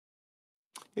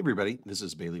Hey everybody, this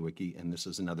is Baileywiki, and this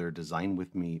is another Design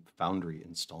With Me Foundry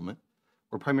installment.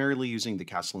 We're primarily using the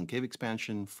Castle and Cave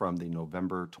expansion from the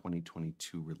November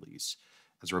 2022 release.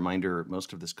 As a reminder,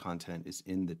 most of this content is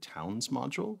in the Towns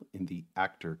module in the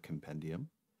Actor Compendium.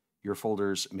 Your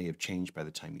folders may have changed by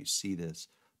the time you see this,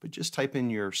 but just type in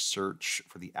your search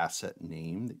for the asset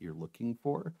name that you're looking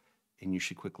for, and you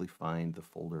should quickly find the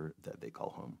folder that they call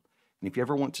home. And if you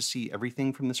ever want to see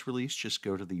everything from this release, just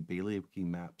go to the Baileywiki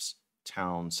Maps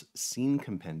Towns Scene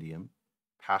Compendium,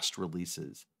 past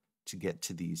releases, to get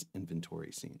to these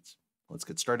inventory scenes. Let's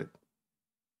get started.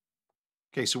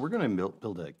 Okay, so we're going to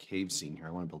build a cave scene here.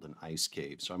 I want to build an ice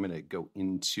cave. So I'm going to go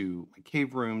into my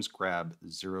cave rooms, grab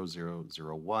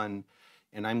 0001,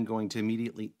 and I'm going to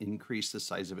immediately increase the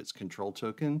size of its control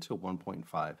token to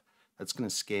 1.5. That's going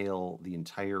to scale the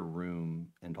entire room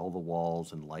and all the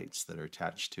walls and lights that are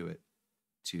attached to it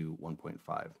to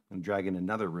 1.5. I'm dragging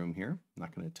another room here. I'm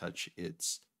not going to touch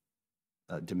its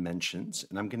dimensions,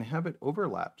 and I'm going to have it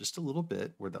overlap just a little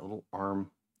bit where that little arm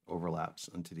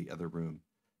overlaps onto the other room,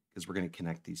 because we're going to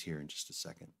connect these here in just a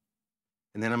second.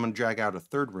 And then I'm going to drag out a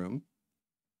third room.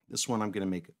 This one I'm going to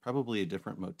make probably a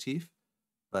different motif,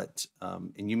 but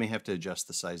and you may have to adjust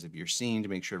the size of your scene to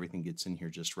make sure everything gets in here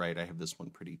just right. I have this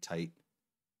one pretty tight.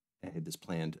 I had this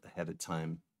planned ahead of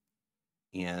time.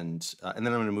 And then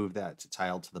I'm going to move that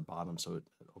tile to the bottom so it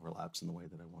overlaps in the way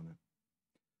that I want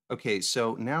it. Okay,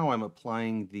 so now I'm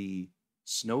applying the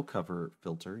snow cover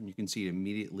filter, and you can see it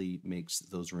immediately makes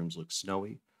those rooms look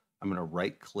snowy. I'm going to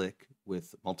right-click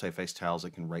with multi-face tiles.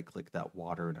 I can right-click that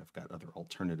water, and I've got other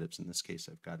alternatives. In this case,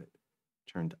 I've got it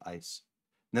turned to ice.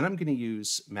 And then I'm going to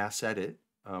use Mass Edit,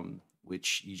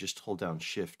 which you just hold down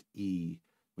Shift-E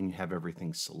when you have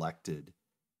everything selected,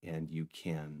 and you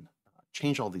can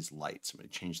change all these lights. I'm going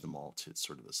to change them all to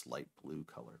sort of this light blue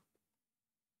color.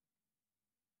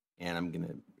 And I'm going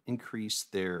to increase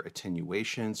their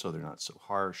attenuation so they're not so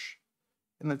harsh.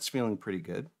 And that's feeling pretty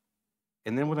good.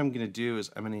 And then what I'm going to do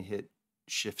is I'm going to hit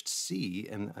Shift-C,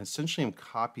 and essentially I'm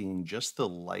copying just the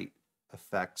light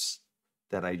effects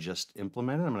that I just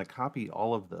implemented. I'm going to copy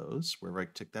all of those. Wherever I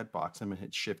tick that box, I'm going to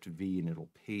hit Shift-V, and it'll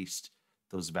paste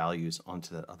those values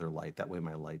onto that other light. That way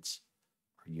my lights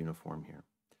are uniform here.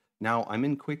 Now I'm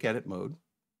in quick edit mode,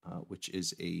 which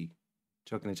is a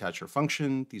token attacher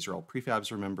function. These are all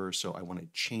prefabs, remember, so I want to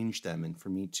change them. And for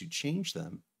me to change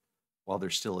them while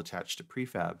they're still attached to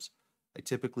prefabs, I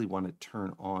typically want to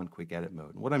turn on quick edit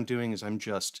mode. And what I'm doing is I'm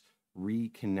just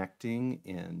reconnecting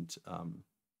and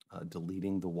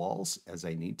deleting the walls as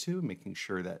I need to, making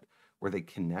sure that where they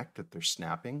connect, that they're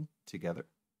snapping together.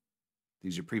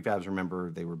 These are prefabs,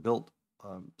 remember, they were built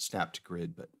snap to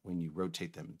grid, but when you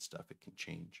rotate them and stuff, it can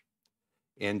change.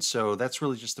 And so that's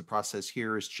really just the process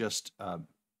here, is just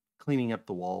cleaning up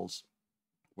the walls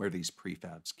where these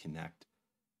prefabs connect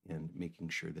and making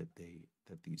sure that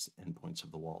these endpoints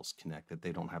of the walls connect, that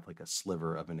they don't have like a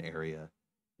sliver of an area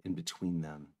in between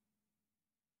them,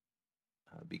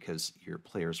 because your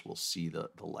players will see the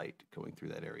light going through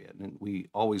that area. And we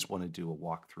always want to do a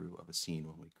walkthrough of a scene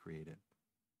when we create it.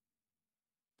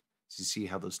 So you see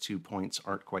how those 2 points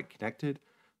aren't quite connected.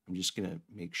 I'm just going to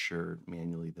make sure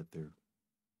manually that they're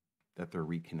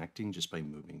reconnecting just by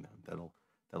moving them.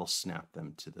 That'll snap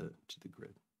them to the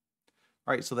grid.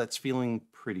 All right, so that's feeling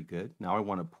pretty good. Now I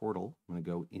want a portal. I'm going to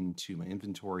go into my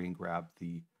inventory and grab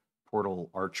the portal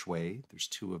archway. There's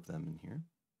 2 of them in here.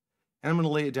 And I'm going to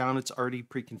lay it down. It's already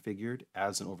pre-configured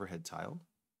as an overhead tile.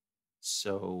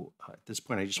 So at this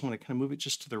point, I just want to kind of move it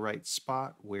just to the right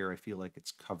spot where I feel like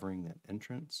it's covering that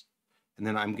entrance. And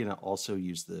then I'm going to also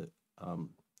use the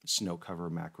snow cover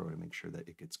macro to make sure that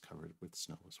it gets covered with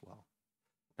snow as well.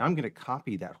 Now I'm going to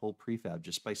copy that whole prefab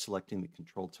just by selecting the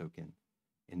control token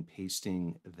and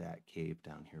pasting that cave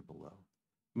down here below.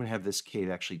 I'm going to have this cave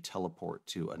actually teleport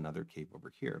to another cave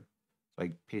over here. So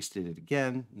I pasted it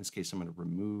again. In this case, I'm going to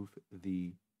remove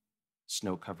the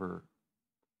snow cover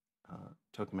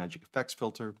token magic effects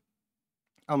filter.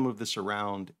 I'll move this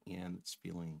around, and it's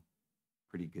feeling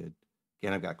pretty good.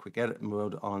 Again, I've got quick edit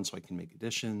mode on so I can make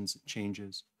additions and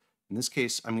changes. In this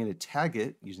case, I'm going to tag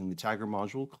it using the tagger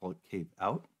module, call it cave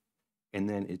out. And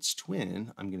then its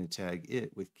twin, I'm going to tag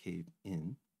it with cave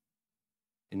in.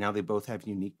 And now they both have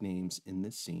unique names in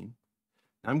this scene.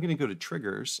 Now I'm going to go to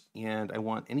triggers, and I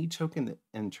want any token that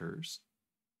enters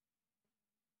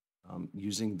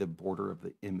using the border of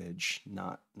the image,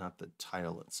 not the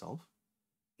tile itself.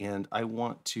 And I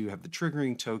want to have the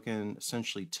triggering token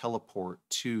essentially teleport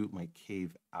to my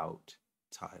cave out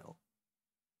tile.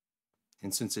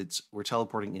 And since we're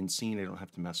teleporting in scene, I don't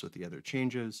have to mess with the other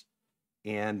changes.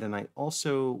 And then I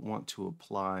also want to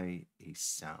apply a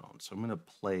sound. So I'm going to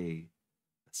play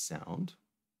a sound.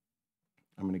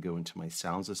 I'm going to go into my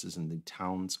sounds. This is in the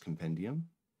Towns Compendium.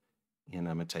 And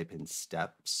I'm going to type in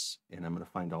steps, and I'm going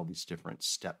to find all these different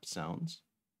step sounds.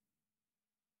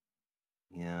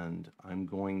 And I'm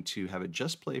going to have it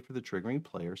just play for the triggering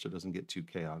player so it doesn't get too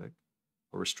chaotic.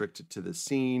 I'll restrict it to the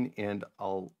scene, and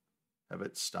I'll have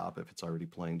it stop if it's already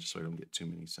playing just so I don't get too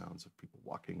many sounds of people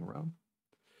walking around.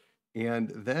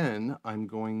 And then I'm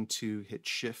going to hit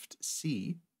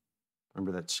Shift-C.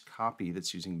 Remember, that's copy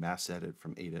that's using mass edit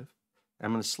from Ative.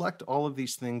 I'm going to select all of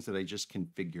these things that I just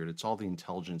configured. It's all the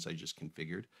intelligence I just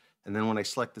configured. And then when I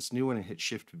select this new one and hit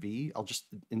Shift-V, I'll just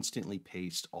instantly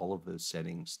paste all of those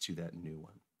settings to that new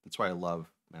one. That's why I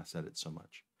love mass edit so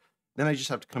much. Then I just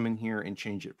have to come in here and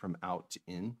change it from out to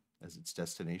in as its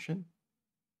destination.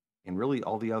 And really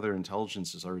all the other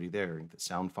intelligence is already there. The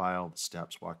sound file, the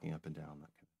steps walking up and down,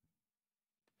 that kind of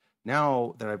thing.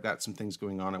 Now that I've got some things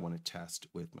going on, I want to test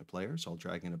with my player. So I'll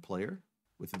drag in a player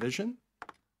with vision.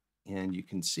 And you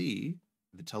can see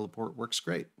the teleport works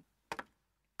great.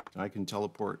 I can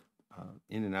teleport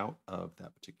in and out of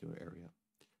that particular area.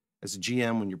 As a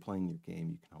GM, when you're playing your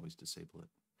game, you can always disable it.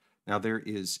 Now there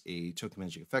is a Token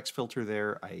Magic Effects filter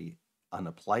there. I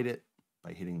unapplied it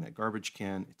by hitting that garbage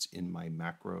can. It's in my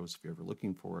macros if you're ever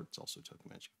looking for it. It's also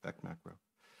Token Magic Effect macro.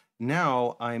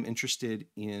 Now I'm interested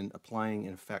in applying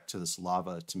an effect to this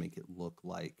lava to make it look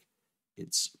like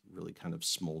it's really kind of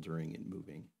smoldering and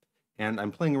moving. And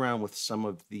I'm playing around with some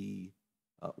of the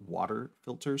water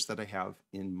filters that I have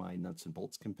in my nuts and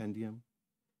bolts compendium.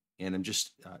 And I'm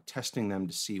just testing them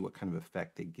to see what kind of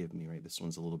effect they give me, right? This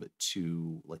one's a little bit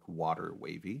too like water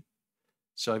wavy.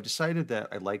 So I've decided that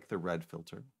I like the red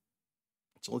filter.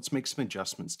 So let's make some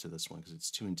adjustments to this one because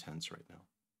it's too intense right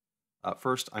now.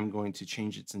 First, I'm going to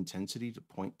change its intensity to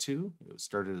 0.2. It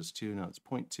started as 2, now it's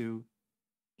 0.2.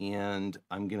 And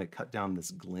I'm going to cut down this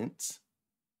glint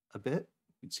a bit.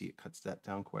 You can see it cuts that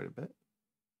down quite a bit.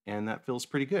 And that feels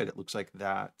pretty good. It looks like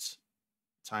that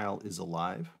tile is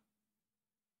alive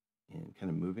and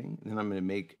kind of moving. And then I'm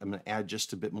going to add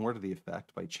just a bit more to the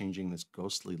effect by changing this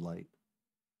ghostly light.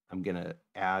 I'm going to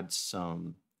add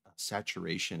some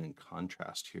saturation and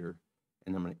contrast here.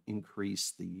 And I'm going to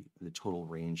increase the total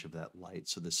range of that light.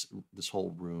 So this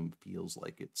whole room feels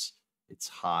like it's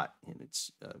hot and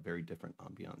it's a very different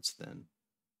ambiance than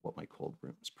what my cold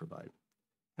rooms provide.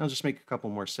 And I'll just make a couple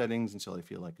more settings until I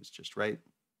feel like it's just right.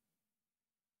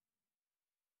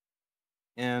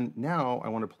 And now I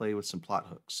want to play with some plot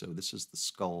hooks. So this is the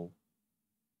skull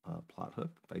plot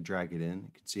hook. If I drag it in,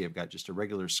 you can see I've got just a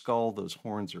regular skull. Those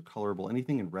horns are colorable.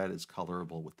 Anything in red is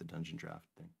colorable with the Dungeon Draft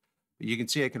thing. But you can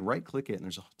see I can right click it and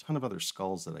there's a ton of other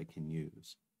skulls that I can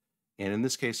use. And in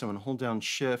this case, I'm going to hold down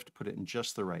Shift, put it in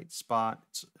just the right spot.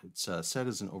 It's set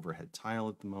as an overhead tile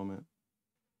at the moment.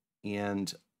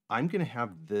 And I'm going to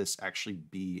have this actually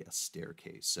be a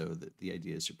staircase. So that the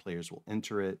idea is your players will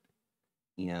enter it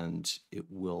and it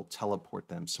will teleport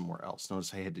them somewhere else.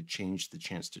 Notice I had to change the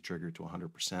chance to trigger to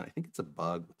 100%. I think it's a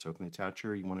bug with Token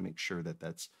Attacher. You want to make sure that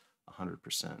that's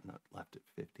 100%, not left at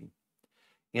 50.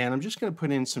 And I'm just going to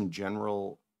put in some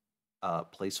general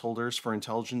placeholders for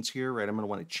intelligence here, right? I'm going to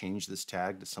want to change this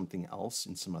tag to something else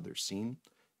in some other scene.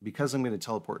 Because I'm going to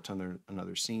teleport to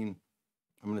another scene,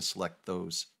 I'm going to select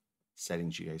those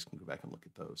settings. You guys can go back and look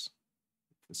at those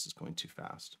if this is going too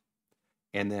fast.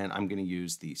 And then I'm going to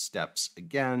use the steps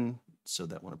again so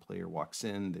that when a player walks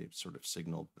in, they've sort of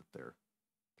signaled that they're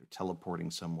teleporting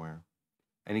somewhere.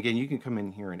 And again, you can come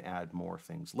in here and add more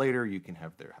things later. You can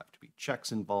have there have to be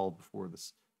checks involved before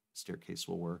this staircase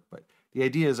will work. But the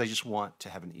idea is I just want to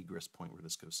have an egress point where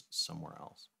this goes somewhere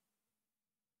else.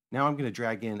 Now I'm going to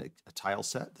drag in a tile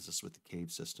set. This is with the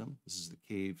cave system. This is the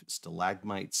cave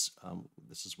stalagmites.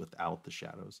 This is without the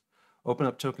shadows. Open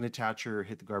up Token Attacher,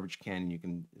 hit the garbage can, and you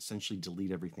can essentially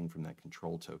delete everything from that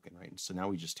control token, right? And so now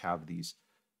we just have these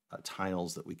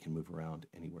tiles that we can move around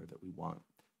anywhere that we want.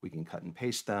 We can cut and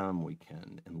paste them. We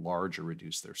can enlarge or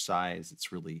reduce their size.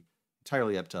 It's really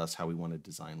entirely up to us how we want to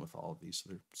design with all of these. So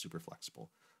they're super flexible.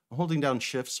 I'm holding down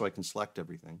Shift so I can select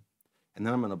everything. And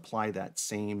then I'm going to apply that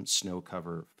same snow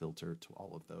cover filter to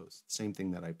all of those. Same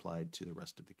thing that I applied to the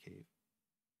rest of the cave.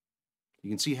 You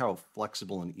can see how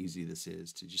flexible and easy this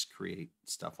is to just create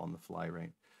stuff on the fly, right?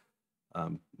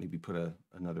 Maybe put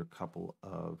another couple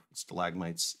of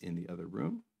stalagmites in the other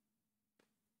room.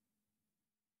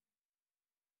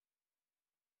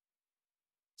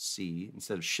 C,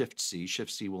 instead of Shift-C,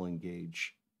 Shift-C will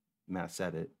engage mass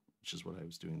edit, which is what I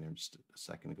was doing there just a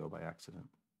second ago by accident.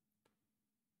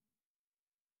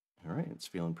 All right, it's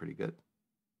feeling pretty good.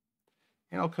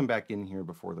 And I'll come back in here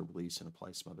before the release and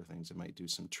apply some other things. I might do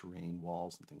some terrain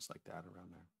walls and things like that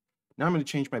around there. Now I'm going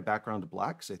to change my background to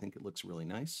black because I think it looks really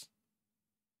nice.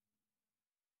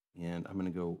 And I'm going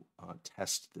to go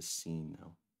test this scene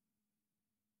now.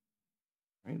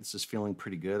 All right, this is feeling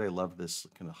pretty good. I love this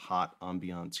kind of hot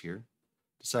ambiance here.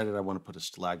 Decided I want to put a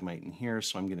stalagmite in here,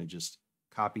 so I'm going to just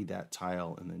copy that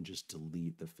tile and then just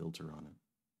delete the filter on it.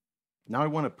 Now I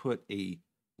want to put a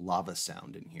lava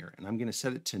sound in here, and I'm going to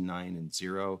set it to 9 and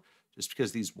 0, just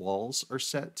because these walls are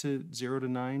set to 0 to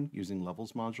 9 using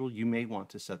levels module. You may want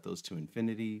to set those to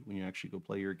infinity when you actually go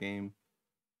play your game,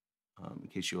 in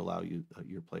case you allow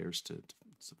your players to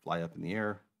fly up in the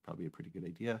air. Probably a pretty good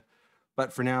idea.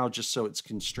 But for now, just so it's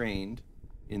constrained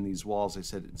in these walls, I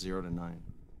set it 0 to 9.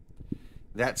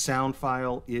 That sound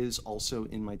file is also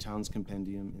in my Towns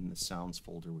Compendium in the sounds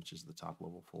folder, which is the top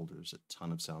level folder. There's a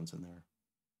ton of sounds in there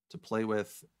to play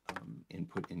with and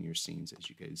put in your scenes as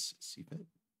you guys see fit.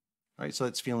 All right, so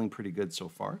that's feeling pretty good so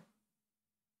far.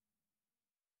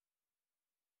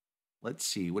 Let's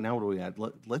see, now what do we add?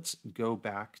 Let's go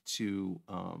back to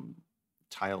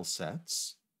tile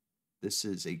sets. This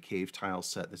is a cave tile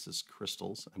set. This is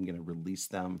crystals. I'm going to release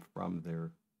them from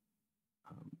their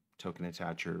token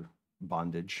attacher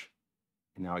bondage.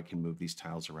 And now I can move these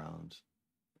tiles around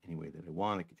any way that I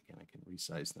want. Again, I can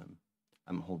resize them.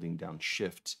 I'm holding down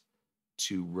Shift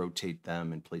to rotate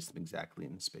them and place them exactly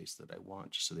in the space that I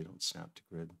want, just so they don't snap to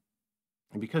grid.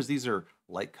 And because these are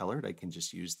light colored, I can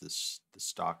just use the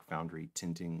stock Foundry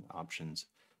tinting options.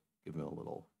 Give them a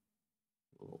little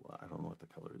I don't know what the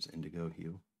color is, indigo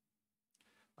hue.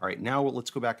 All right, now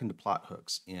let's go back into plot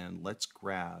hooks and let's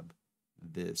grab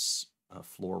this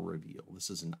floor reveal. This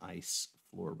is an ice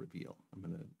floor reveal. I'm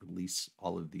going to release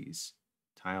all of these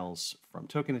tiles from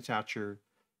token attacher,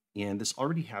 and this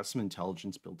already has some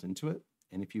intelligence built into it.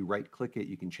 And if you right click it,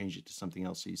 you can change it to something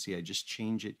else. So you see I just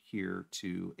change it here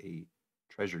to a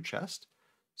treasure chest.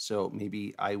 So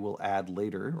maybe I will add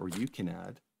later, or you can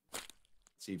add.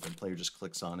 See if the player just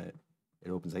clicks on it, it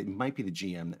opens. It might be the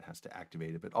GM that has to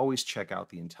activate it, but always check out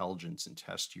the intelligence and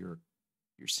test your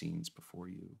scenes before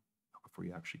you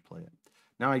actually play it.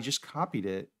 Now I just copied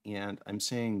it, and I'm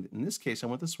saying in this case I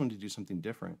want this one to do something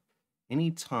different.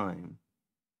 Anytime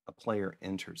a player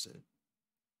enters it,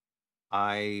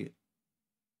 I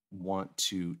want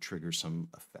to trigger some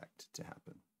effect to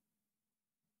happen.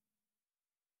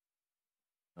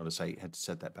 Notice I had to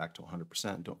set that back to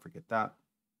 100%. Don't forget that,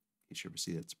 in case you ever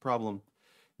see that's a problem.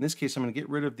 In this case, I'm going to get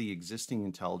rid of the existing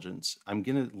intelligence. I'm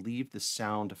going to leave the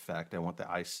sound effect. I want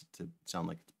the ice to sound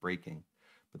like it's breaking.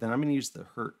 But then I'm going to use the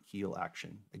hurt heal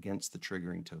action against the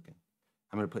triggering token.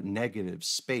 I'm going to put negative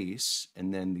space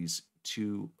and then these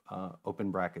 2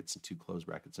 open brackets and 2 closed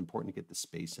brackets. It's important to get the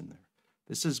space in there.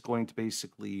 This is going to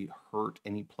basically hurt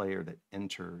any player that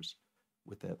enters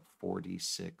with a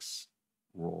 4d6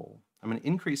 roll. I'm going to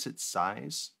increase its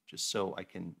size just so I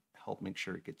can help make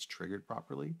sure it gets triggered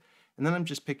properly. And then I'm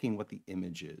just picking what the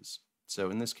image is. So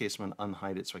in this case, I'm going to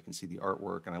unhide it so I can see the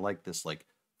artwork. And I like this like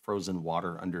frozen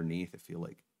water underneath. I feel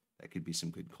like that could be some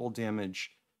good cold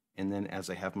damage. And then as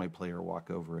I have my player walk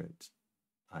over it,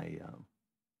 I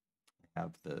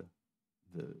have the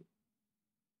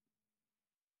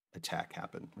attack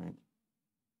happen, right?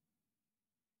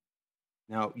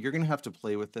 Now you're going to have to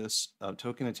play with this.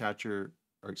 Token attacher,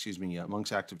 or excuse me,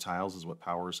 Monk's active tiles is what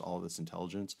powers all of this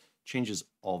intelligence. Changes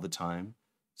all the time.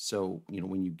 So,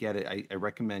 when you get it, I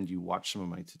recommend you watch some of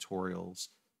my tutorials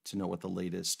to know what the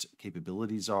latest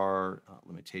capabilities are,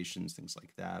 limitations, things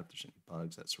like that, if there's any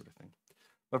bugs, that sort of thing.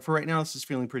 But for right now, this is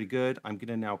feeling pretty good. I'm going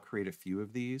to now create a few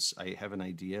of these. I have an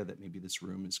idea that maybe this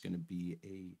room is going to be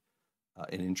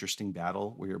an interesting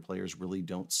battle where your players really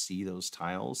don't see those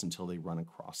tiles until they run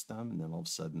across them, and then all of a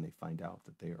sudden they find out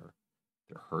that they're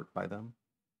hurt by them.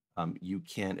 You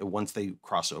can, once they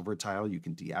cross over a tile, you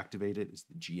can deactivate it as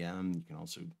the GM. You can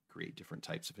also create different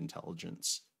types of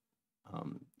intelligence,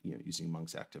 using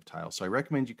Monk's active tile. So I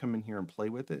recommend you come in here and play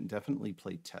with it, and definitely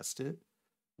play test it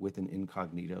with an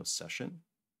incognito session.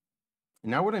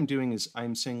 And now what I'm doing is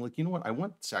I'm saying, like, you know what? I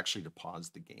want this actually to pause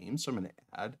the game. So I'm going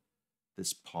to add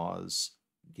this pause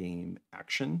game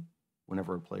action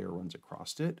whenever a player runs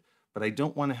across it. But I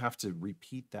don't want to have to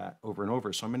repeat that over and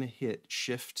over. So I'm going to hit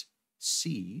Shift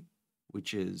C,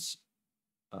 which is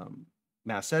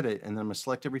mass edit, and then I'm going to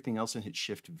select everything else and hit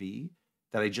Shift V.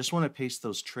 That I just want to paste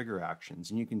those trigger actions.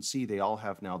 And you can see they all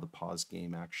have now the pause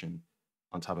game action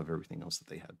on top of everything else that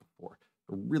they had before.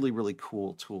 A really, really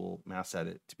cool tool, mass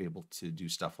edit, to be able to do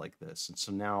stuff like this. And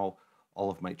so now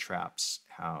all of my traps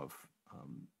have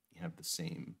the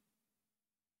same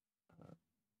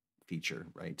feature,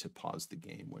 right, to pause the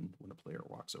game when a player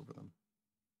walks over them.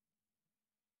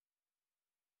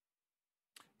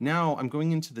 Now I'm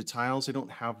going into the tiles. I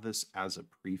don't have this as a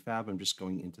prefab. I'm just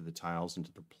going into the tiles,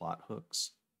 into the plot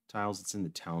hooks tiles. It's in the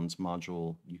Towns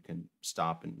module. You can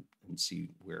stop and see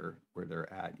where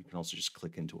they're at. You can also just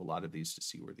click into a lot of these to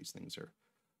see where these things are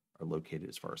located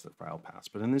as far as their file paths.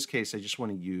 But in this case, I just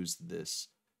want to use this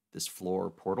floor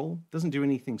portal. It doesn't do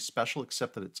anything special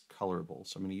except that it's colorable.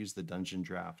 So I'm going to use the Dungeon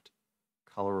Draft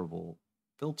colorable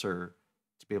filter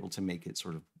to be able to make it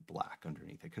sort of black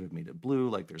underneath. I could have made it blue,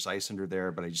 like there's ice under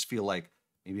there, but I just feel like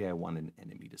maybe I want an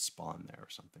enemy to spawn there or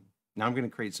something. Now I'm going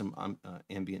to create some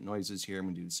ambient noises here. I'm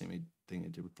going to do the same thing I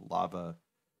did with the lava.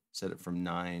 Set it from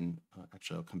 9.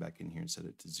 Actually, I'll come back in here and set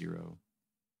it to 0.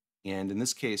 And in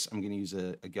this case, I'm going to use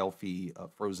a Gelfi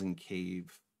frozen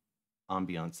cave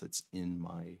ambiance that's in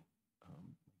my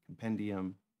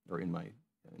compendium or in my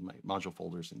module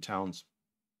folders and towns.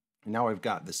 And now I've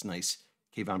got this nice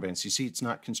cave ambiance. You see, it's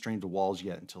not constrained to walls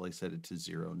yet until I set it to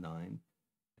 0, 9,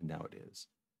 and now it is.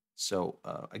 So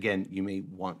again, you may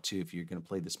want to, if you're going to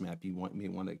play this map, you may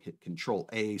want to hit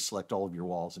Control-A, select all of your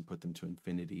walls, and put them to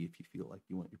infinity if you feel like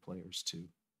you want your players to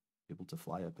be able to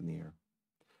fly up in the air.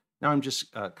 Now I'm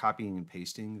just copying and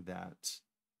pasting that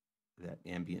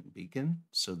ambient beacon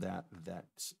so that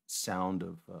sound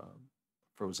of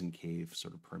frozen cave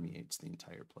sort of permeates the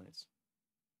entire place.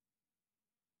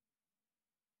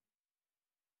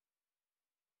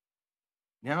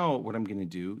 Now what I'm going to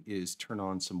do is turn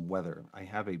on some weather. I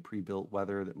have a pre-built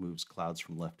weather that moves clouds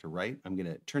from left to right. I'm going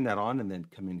to turn that on and then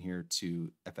come in here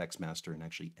to FX Master and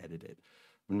actually edit it.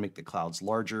 I'm going to make the clouds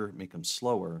larger, make them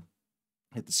slower,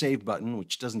 hit the save button,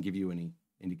 which doesn't give you any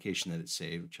indication that it's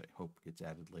saved, which I hope gets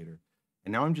added later.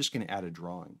 And now I'm just going to add a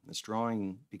drawing. This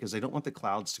drawing, because I don't want the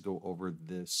clouds to go over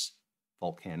this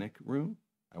volcanic room.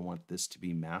 I want this to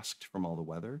be masked from all the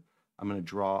weather. I'm going to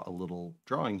draw a little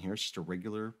drawing here. It's just a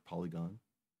regular polygon.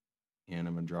 And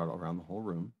I'm going to draw it around the whole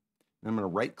room. And I'm going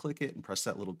to right click it and press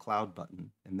that little cloud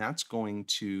button. And that's going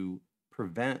to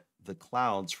prevent the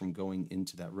clouds from going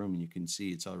into that room. And you can see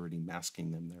it's already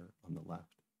masking them there on the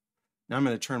left. Now I'm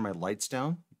going to turn my lights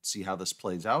down, see how this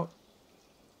plays out.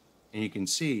 And you can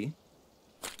see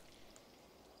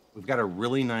we've got a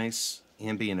really nice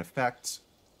ambient effect.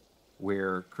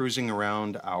 We're cruising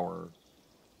around our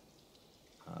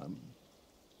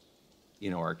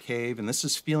our cave, and this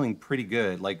is feeling pretty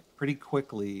good. Like pretty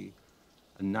quickly,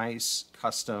 a nice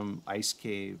custom ice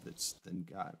cave that's then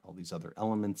got all these other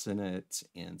elements in it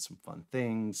and some fun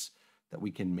things that we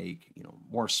can make,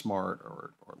 more smart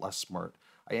or less smart.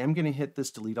 I am going to hit this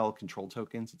delete all control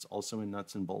tokens. It's also in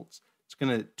nuts and bolts. It's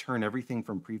going to turn everything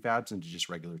from prefabs into just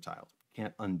regular tiles.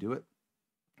 Can't undo it,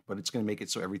 but it's going to make it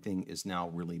so everything is now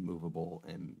really movable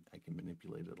and I can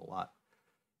manipulate it a lot.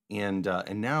 And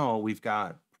now we've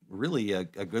got really a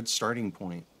good starting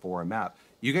point for a map.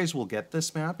 You guys will get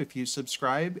this map if you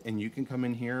subscribe, and you can come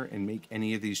in here and make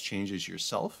any of these changes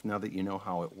yourself now that you know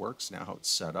how it works, now how it's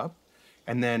set up.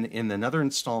 And then in another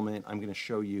installment, I'm going to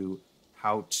show you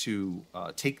how to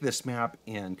take this map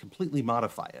and completely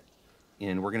modify it.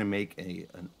 And we're going to make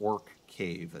an orc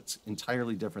cave that's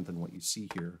entirely different than what you see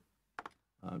here,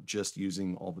 just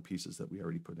using all the pieces that we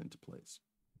already put into place.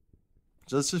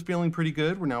 So this is feeling pretty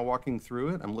good. We're now walking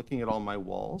through it. I'm looking at all my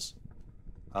walls.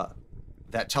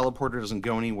 That teleporter doesn't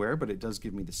go anywhere, but it does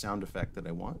give me the sound effect that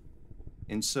I want.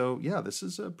 And so, yeah, this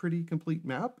is a pretty complete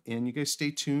map. And you guys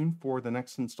stay tuned for the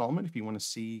next installment if you want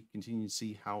to continue to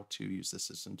see how to use this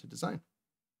system to design.